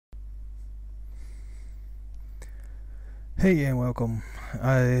Hey and welcome.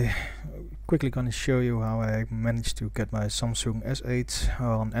 I quickly gonna show you how I managed to get my Samsung S8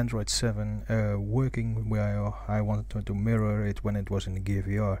 on Android 7 working where I wanted to mirror it when it was in the Gear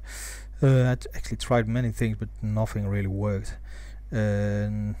VR. I'd actually tried many things but nothing really worked.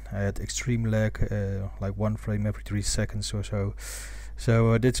 And I had extreme lag, like 1 frame every 3 seconds or so.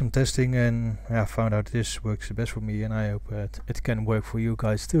 So I did some testing and I found out this works the best for me, and I hope it can work for you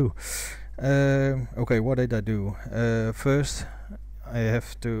guys too. Okay, what did I do? First, you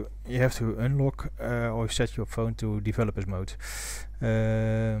have to unlock or set your phone to developers mode.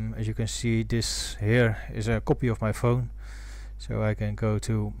 As you can see, this here is a copy of my phone, so I can go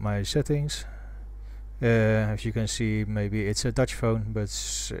to my settings. As you can see, maybe it's a Dutch phone, but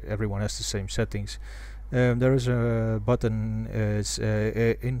everyone has the same settings. There is a button, it's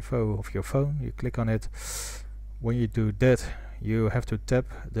info of your phone. You click on it. When you do that, you have to tap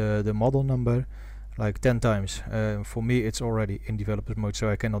the model number like 10 times. For me it's already in developer mode,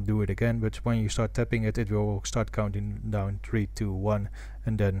 so I cannot do it again, but when you start tapping it, it will start counting down 3, 2, 1,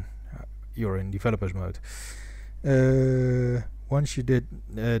 and then you're in developers mode. Once you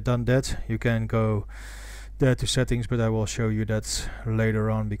done that, you can go there to settings, but I will show you that later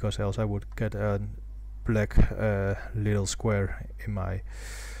on, because else I would get a black little square in my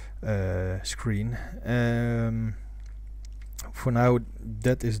screen. For now,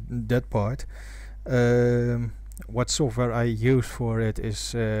 that is that part. What software I use for it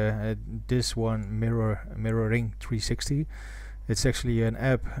is this one, Mirroring 360. It's actually an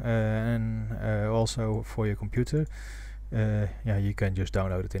app, and also for your computer. Yeah, you can just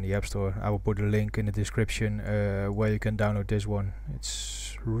download it in the App Store. I will put a link in the description where you can download this one.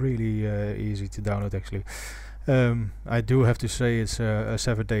 It's really easy to download actually. I do have to say it's a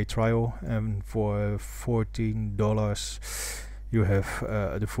 7-day trial, and for $14 you have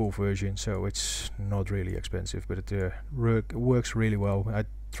the full version, so it's not really expensive, but it works really well. I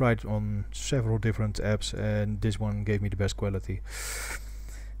tried on several different apps and this one gave me the best quality.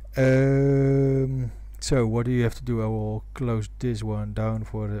 So what do you have to do? I will close this one down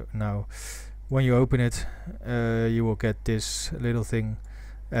for now. When you open it, you will get this little thing.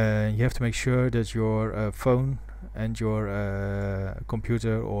 You have to make sure that your phone and your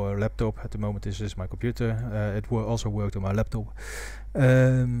computer or laptop, at the moment this is my computer, it will also work on my laptop,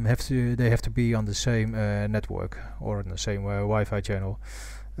 they have to be on the same network or on the same Wi-Fi channel.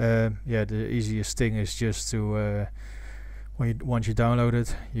 Yeah, the easiest thing is just to once you download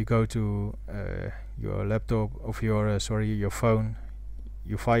it, you go to your laptop of your your phone,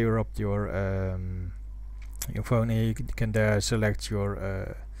 you fire up your phone, and you can there select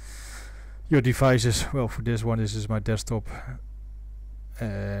your devices. Well, for this one, this is my desktop,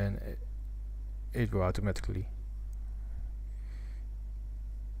 and it will automatically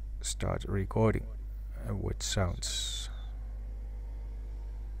start recording with sounds.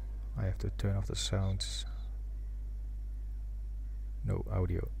 I have to turn off the sounds. No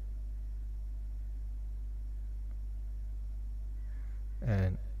audio.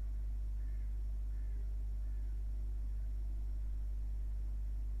 And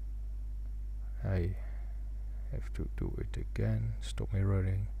I have to do it again. Stop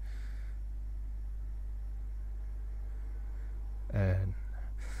mirroring. And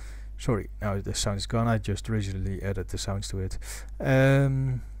sorry, now the sound is gone. I just originally added the sounds to it.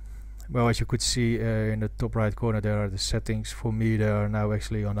 Well, as you could see in the top right corner, there are the settings. For me, they are now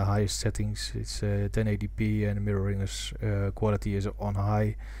actually on the highest settings. It's 1080p, and mirroring quality is on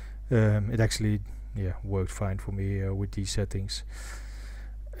high. It actually worked fine for me with these settings.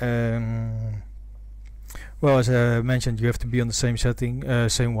 Well, as I mentioned, you have to be on the same setting,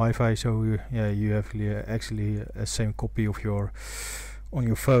 same Wi-Fi. So you have actually a same copy of on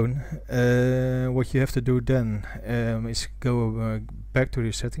your phone. What you have to do then is go back to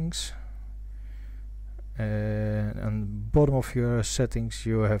the settings. On the bottom of your settings,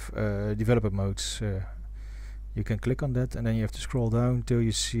 you have developer modes. You can click on that, and then you have to scroll down till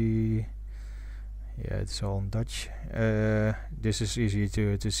you see. Yeah, it's all in Dutch. This is easy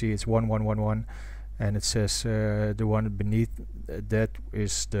to see. It's 1111, and it says the one beneath that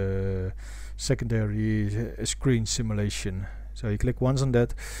is the secondary screen simulation. So you click once on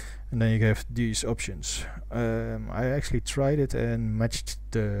that, and then you have these options. I actually tried it and matched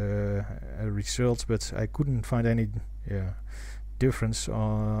the results, but I couldn't find any difference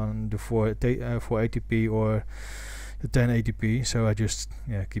on the 480p or the 1080p, so I just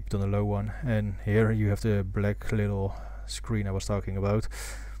keep it on the low one. And here you have the black little screen I was talking about.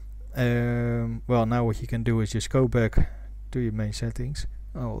 Well, now what you can do is just go back to your main settings.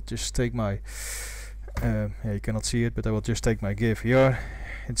 I'll just take my you cannot see it, but I will just take my Gear VR,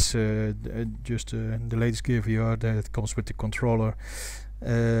 it's just the latest gear VR that comes with the controller.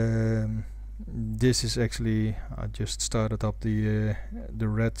 This is actually, I just started up the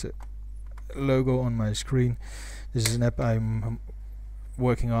red logo on my screen. This is an app I'm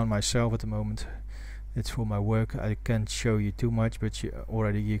working on myself at the moment. It's for my work. I can't show you too much, but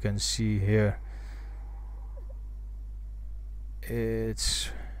already you can see here it's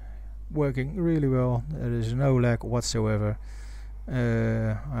working really well. There is no lag whatsoever.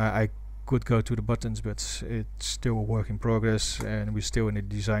 I could go to the buttons, but it's still a work in progress and we're still in the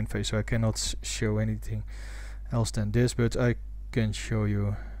design phase, so I cannot show anything else than this, but I can show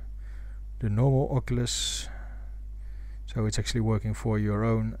you the normal Oculus. So it's actually working for your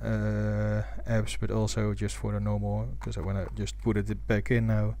own apps, but also just for the normal, because when I just put it back in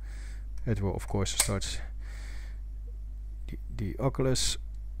now, it will of course start the Oculus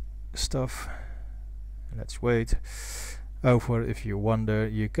stuff. Let's wait. For if you wonder,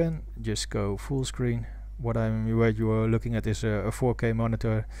 you can just go full screen. What you are looking at is a 4K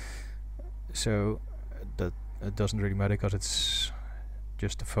monitor, so that it doesn't really matter because it's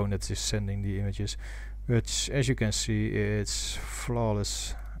just the phone that is sending the images. But as you can see, it's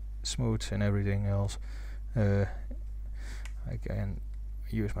flawless, smooth and everything else. I can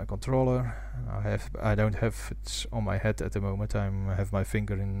use my controller. I don't have it on my head at the moment. I have my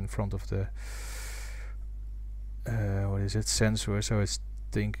finger in front of the what is it, sensor, so it's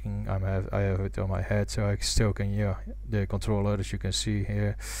thinking I have it on my head, so I still can the controller, as you can see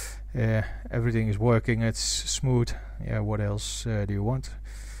here. Everything is working, it's smooth. What else do you want?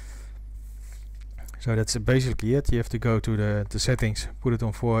 So that's basically it. You have to go to the settings, put it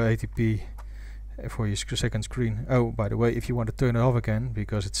on 480p for your second screen. Oh, by the way, if you want to turn it off again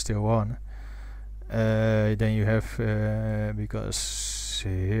because it's still on, then you have because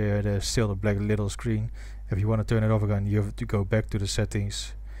here there's still the black little screen. If you want to turn it off again, you have to go back to the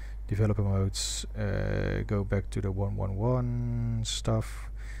settings, developer modes, go back to the 111 stuff,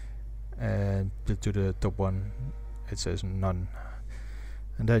 and to the top one it says none,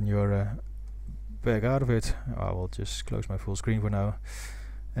 and then you're back out of it. I will just close my full screen for now.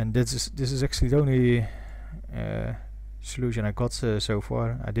 And this is actually the only solution I got so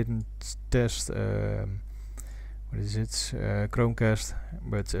far. I didn't test what is it, Chromecast,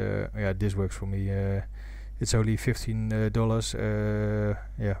 but yeah, this works for me. It's only $15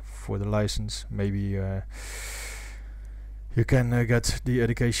 for the license. Maybe you can get the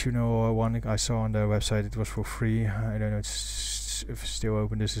educational one. I saw on their website it was for free. I don't know if it's still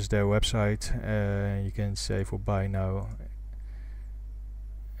open. This is their website. You can say for buy now.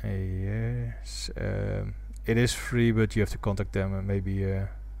 Yes, it is free, but you have to contact them and maybe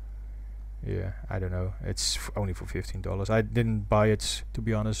I don't know, it's only for $15. I didn't buy it, to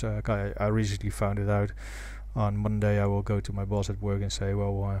be honest. I recently found it out. On Monday I will go to my boss at work and say,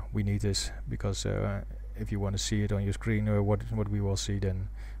 well, we need this, because if you want to see it on your screen, or what we will see, then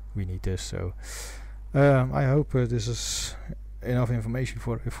we need this. So I hope this is enough information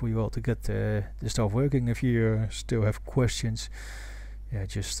for you all to get the stuff working. If you still have questions,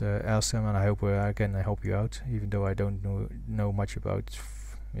 just ask them, and I hope I can help you out, even though I don't know much about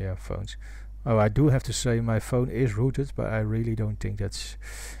phones. Oh, I do have to say my phone is rooted, but I really don't think that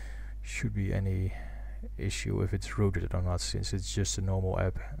should be any issue if it's rooted or not, since it's just a normal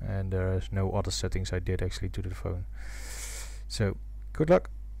app and there's no other settings I did actually to the phone. So good luck.